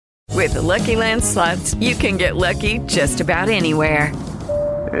With the Lucky Land Slots, you can get lucky just about anywhere.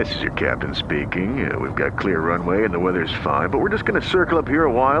 This is your captain speaking. We've got clear runway and the weather's fine, but we're just going to circle up here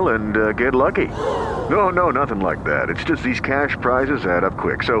a while and get lucky. No, nothing like that. It's just these cash prizes add up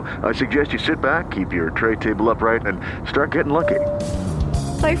quick. So I suggest you sit back, keep your tray table upright, and start getting lucky.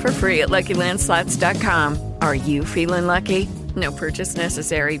 Play for free at LuckyLandSlots.com. Are you feeling lucky? No purchase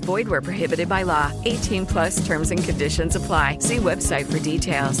necessary. Void where prohibited by law. 18 plus terms and conditions apply. See website for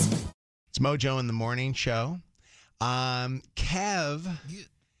details. It's Mojo in the Morning Show. Kev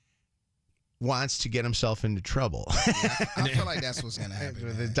wants to get himself into trouble. Yeah, I feel like that's what's going to happen.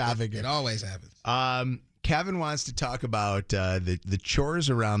 With the topic. It always happens. Kevin wants to talk about the chores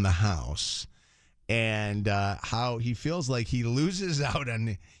around the house and how he feels like he loses out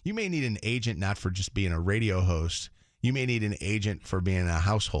on. You may need an agent not for just being a radio host. You may need an agent for being a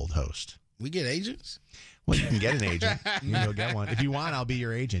household host. We get agents? Well, you can get an agent. You can go get one. If you want, I'll be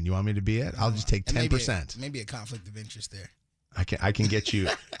your agent. You want me to be it? I'll just take 10%. Maybe a conflict of interest there. I can get you.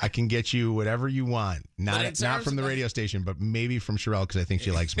 I can get you whatever you want. Not from the radio station, but maybe from Sherelle because I think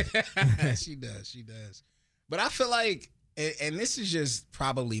she likes me. She does. But I feel like, and this is just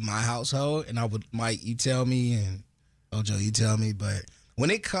probably my household, and Mike, you tell me, and Ojo, you tell me, but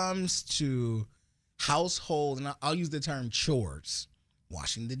when it comes to household, and I'll use the term chores,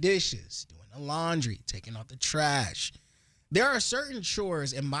 washing the dishes, doing the laundry, taking out the trash, there are certain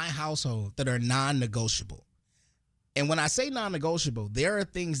chores in my household that are non-negotiable. And when I say non-negotiable, there are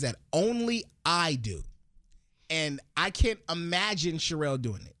things that only I do. And I can't imagine Sherelle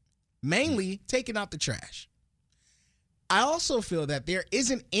doing it. Mainly taking out the trash. I also feel that there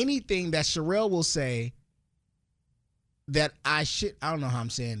isn't anything that Sherelle will say that I don't know how I'm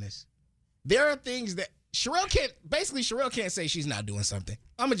saying this. There are things that Sherelle can't say she's not doing something.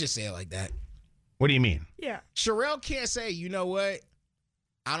 I'm going to just say it like that. What do you mean? Yeah. Sherelle can't say, you know what?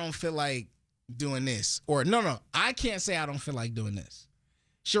 I don't feel like doing this. Or no, I can't say I don't feel like doing this.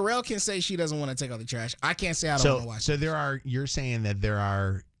 Sherelle can say she doesn't want to take out the trash. I can't say I don't want to watch. So you're saying that there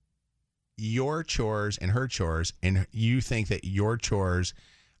are your chores and her chores, and you think that your chores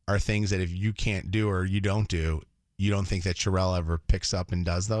are things that if you can't do or you don't do, you don't think that Sherelle ever picks up and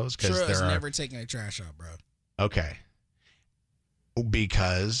does those? Sherelle's never taking the trash out, bro. Okay.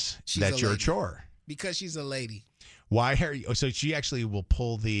 Because that's your chore. Because she's a lady. Why are you? So she actually will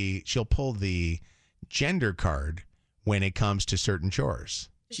pull the gender card when it comes to certain chores.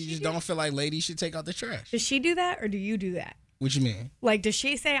 She just don't feel like ladies should take out the trash. Does she do that or do you do that? What you mean? Like, does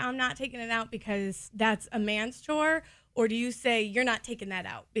she say, I'm not taking it out because that's a man's chore? Or do you say, you're not taking that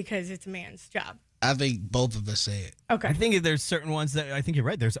out because it's a man's job? I think both of us say it. Okay. I think there's certain ones that I think you're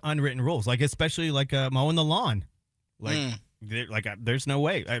right. There's unwritten rules, like especially like mowing the lawn. There's no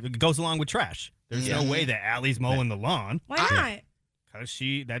way. It goes along with trash. There's no way that Allie's mowing the lawn. Why not?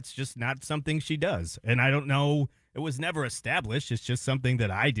 Because that's just not something she does. And I don't know. It was never established. It's just something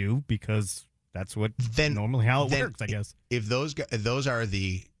that I do because that's what normally how it works, I guess. If those are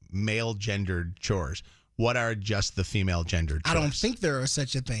the male gendered chores, what are just the female gendered chores? I don't think there is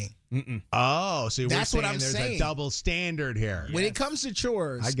such a thing. Mm-mm. Oh, so that's what I'm there's saying. A double standard here. When it comes to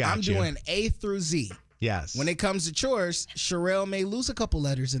chores, I'm you. doing A through Z. Yes. When it comes to chores, Sherelle may lose a couple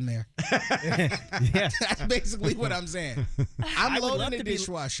letters in there. Yeah. That's basically what I'm saying. I'm loading the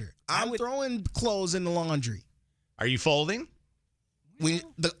dishwasher. I'm throwing clothes in the laundry. Are you folding?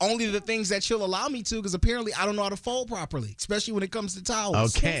 Only the things that she'll allow me to, because apparently I don't know how to fold properly, especially when it comes to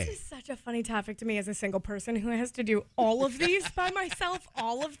towels. Okay. This is such a funny topic to me as a single person who has to do all of these by myself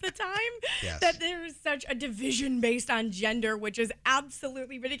all of the time. Yes. That there is such a division based on gender, which is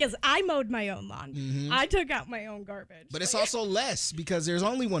absolutely ridiculous. I mowed my own lawn. Mm-hmm. I took out my own garbage. But it's also less because there's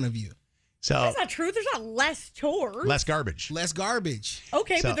only one of you. So that's not true. There's not less chores. Less garbage. Less garbage.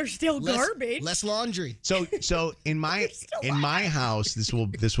 Okay, but there's still garbage. Less laundry. So in my house, this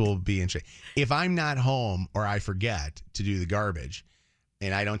will be interesting. If I'm not home or I forget to do the garbage,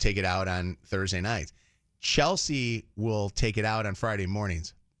 and I don't take it out on Thursday nights, Chelsea will take it out on Friday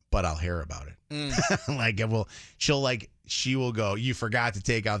mornings, but I'll hear about it. She will go, you forgot to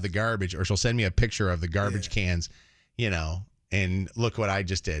take out the garbage, or she'll send me a picture of the garbage cans, and look what I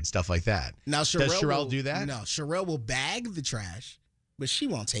just did, stuff like that. Now, does Sherelle do that? No, Sherelle will bag the trash, but she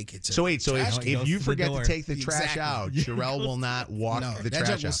won't take it to So wait, if you forget to take the trash out, Exactly. Sherelle will not walk the that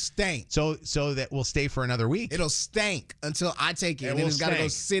trash will out. stink. So that will stay for another week. It'll stink until I take it, and then it's got to go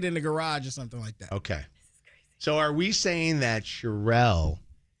sit in the garage or something like that. Okay. So are we saying that Sherelle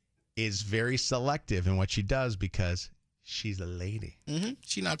is very selective in what she does because she's a lady? Mm-hmm.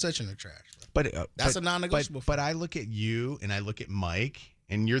 She's not touching the trash. But that's a non-negotiable. But I look at you and I look at Mike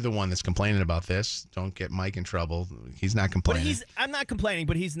And you're the one that's complaining about this. Don't get Mike in trouble. He's not But complaining. I'm not complaining,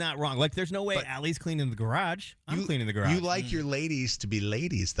 but he's not wrong. Like, there's no way Allie's cleaning the garage. I'm cleaning the garage. You like your ladies to be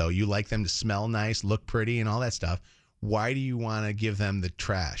ladies, though. You like them to smell nice, look pretty, and all that stuff. Why do you want to give them the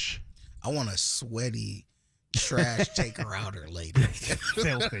trash? I want a sweaty trash taker-outer lady.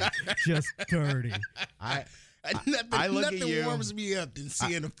 Filthy. Just dirty. Nothing warms me up than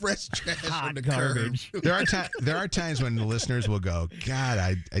seeing a fresh trash Hot on the garbage. curb. There are times when the listeners will go,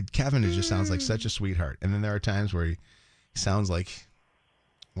 God, Kevin just sounds like such a sweetheart. And then there are times where he sounds like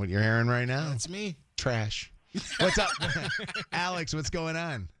what you're hearing right now. That's me. Trash. What's up? Alex, what's going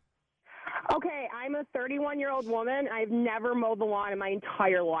on? Okay, I'm a 31-year-old woman. I've never mowed the lawn in my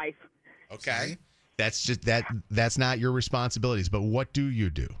entire life. Okay. That's just that's not your responsibilities, but what do you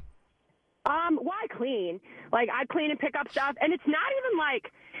do? Well, I clean. Like, I clean and pick up stuff, and it's not even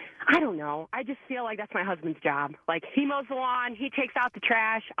like, I don't know. I just feel like that's my husband's job. Like, he mows the lawn, he takes out the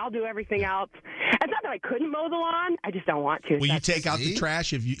trash, I'll do everything else. It's not that I couldn't mow the lawn, I just don't want to. Will you take out the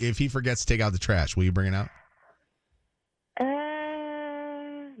trash if he forgets to take out the trash? Will you bring it out?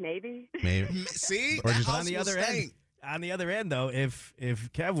 Maybe. See? Or just on the other end. On the other end, though, if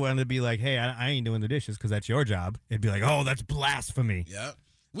Kev wanted to be like, hey, I ain't doing the dishes because that's your job, it'd be like, oh, that's blasphemy. Yep.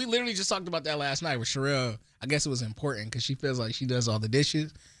 We literally just talked about that last night with Sherelle. I guess it was important because she feels like she does all the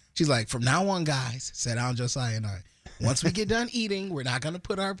dishes. She's like, from now on, guys, said Aunt Josiah and I, once we get done eating, we're not going to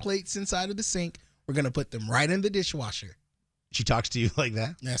put our plates inside of the sink. We're going to put them right in the dishwasher. She talks to you like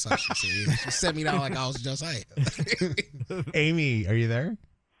that? That's how she said. She set me down like I was Josiah. Amy, are you there?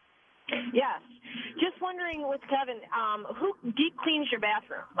 Yes. Just wondering with Kevin, who deep cleans your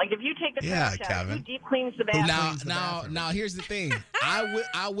bathroom? Like if you take the trash out, Kevin. who deep cleans the bathroom? Now, here's the thing. I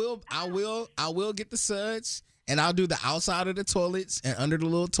will get the suds, and I'll do the outside of the toilets and under the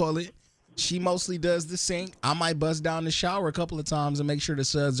little toilet. She mostly does the sink. I might bust down the shower a couple of times and make sure the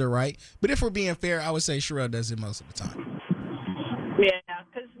suds are right. But if we're being fair, I would say Sherelle does it most of the time. Yeah,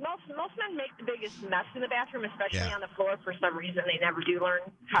 because most men make the biggest mess in the bathroom, especially on the floor. For some reason, they never do learn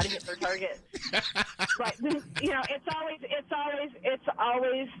how to hit their target. But it's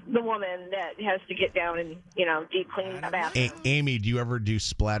always the woman that has to get down and deep clean the bathroom. Amy, do you ever do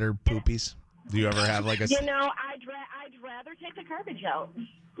splatter poopies? Do you ever have like a? I'd rather take the garbage out.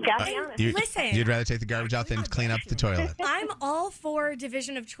 Gotta be honest. Listen. You'd rather take the garbage out than clean up the toilet. I'm all for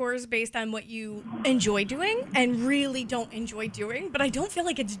division of chores based on what you enjoy doing and really don't enjoy doing, but I don't feel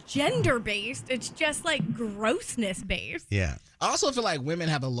like it's gender-based. It's just like grossness-based. Yeah. I also feel like women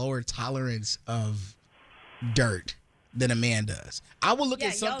have a lower tolerance of dirt than a man does. I will look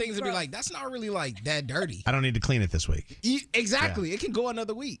at some things and be like, that's not really like that dirty. I don't need to clean it this week. Exactly. Yeah. It can go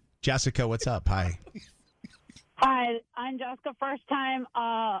another week. Jessica, what's up? Hi. Hi, I'm Jessica. First time.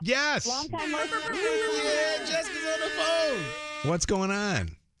 Yes. Long time listener. Yeah, Jessica's on the phone. What's going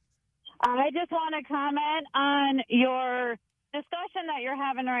on? I just want to comment on your discussion that you're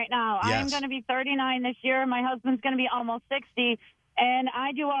having right now. Yes. I'm going to be 39 this year. My husband's going to be almost 60. And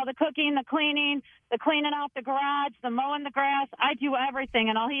I do all the cooking, the cleaning out the garage, the mowing the grass. I do everything.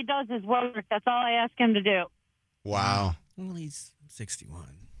 And all he does is work. That's all I ask him to do. Wow. Well, he's 61.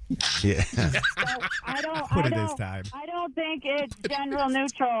 Yeah. So I don't think it's general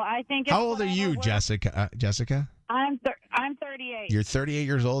neutral. I think it's How old are you, works. Jessica? Jessica? I'm 38. You're 38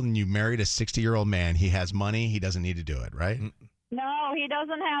 years old and you married a 60-year-old man. He has money. He doesn't need to do it, right? No, he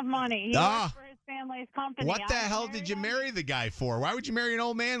doesn't have money. He works for his family's company. What the hell did you marry the guy for? Why would you marry an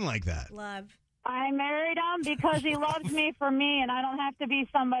old man like that? Love. I married him because he loves me for me, and I don't have to be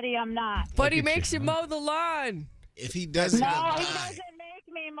somebody I'm not. But he makes you mow the lawn. If he doesn't, No, he doesn't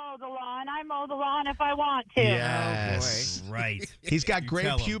make me mow the lawn. I mow the lawn if I want to. Yes. Oh, boy. Right. He's got You gray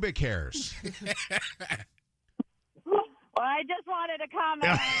tell him. pubic hairs. Well, I just wanted to comment.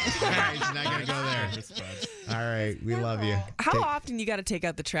 All right, he's not going to go there. All right, we love you. How often you got to take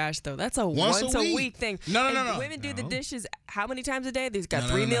out the trash, though? That's a Once once a a week. week thing. No. Women do the dishes how many times a day? They've got No,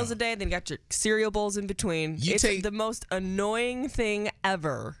 3 no. meals a day. Then you got your cereal bowls in between. You It's take- the most annoying thing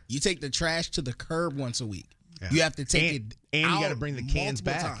ever. You take the trash to the curb once a week. Yeah. You have to take it And you out got to bring the cans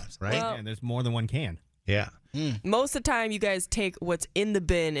multiple back, times. right? Well- And there's more than one can. Yeah. Most of the time, you guys take what's in the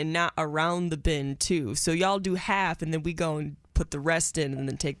bin and not around the bin, too. So y'all do half, and then we go and put the rest in and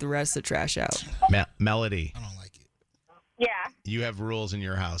then take the rest of the trash out. Melody, I don't like it. Yeah. you have rules in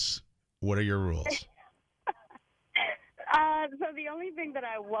your house. What are your rules? So the only thing that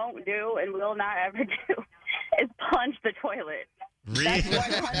I won't do and will not ever do is plunge the toilet. That's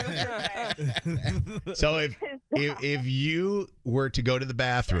 100%. So if you were to go to the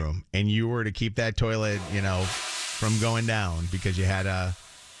bathroom and you were to keep that toilet, from going down because you had a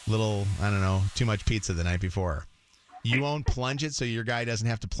little, I don't know, too much pizza the night before, You won't plunge it so your guy doesn't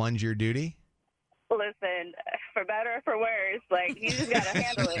have to plunge your duty? Listen, for better or for worse, like, you just gotta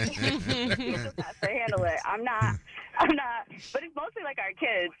handle it. You just have to handle it. I'm not, but it's mostly like our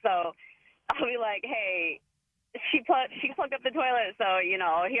kids, so I'll be like, hey, she plugged up the toilet, so, you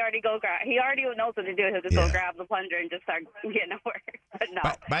know, he already knows what to do. He'll just go grab the plunger and just start getting to work. But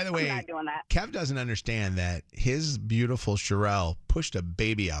no, by the way, I'm not doing that. Kev doesn't understand that his beautiful Sherelle pushed a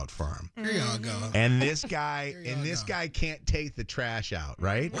baby out for him. Here y'all go. And this guy guy can't take the trash out,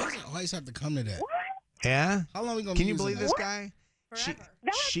 right? Why does it always have to come to that? Yeah. How long we gonna? Can be you using believe that? this guy?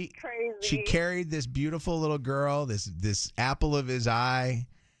 That's crazy. She carried this beautiful little girl, this apple of his eye,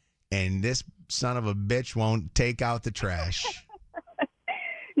 and this son of a bitch won't take out the trash.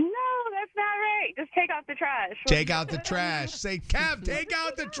 No, that's not right. Just take out the trash. Take out the trash. Say, Kev, take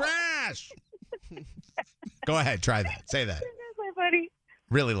out the trash. Go ahead, try that. Say that. Seriously, buddy.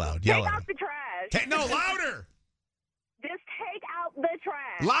 Really loud. Yell Take at out him. the trash. No, louder. Just take out the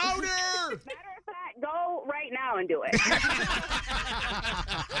trash. Louder. Matter of fact, go right now and do it.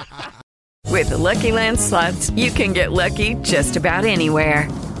 With the Lucky Land Slots, you can get lucky just about anywhere.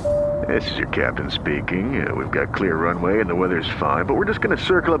 This is your captain speaking. We've got clear runway and the weather's fine, but we're just going to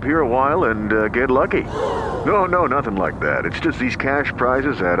circle up here a while and get lucky. No, nothing like that. It's just these cash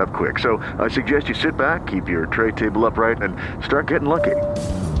prizes add up quick. So I suggest you sit back, keep your tray table upright, and start getting lucky.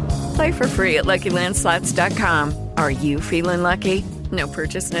 Play for free at LuckyLandSlots.com. Are you feeling lucky? No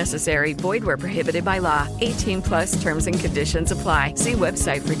purchase necessary. Void where prohibited by law. 18+ terms and conditions apply. See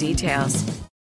website for details.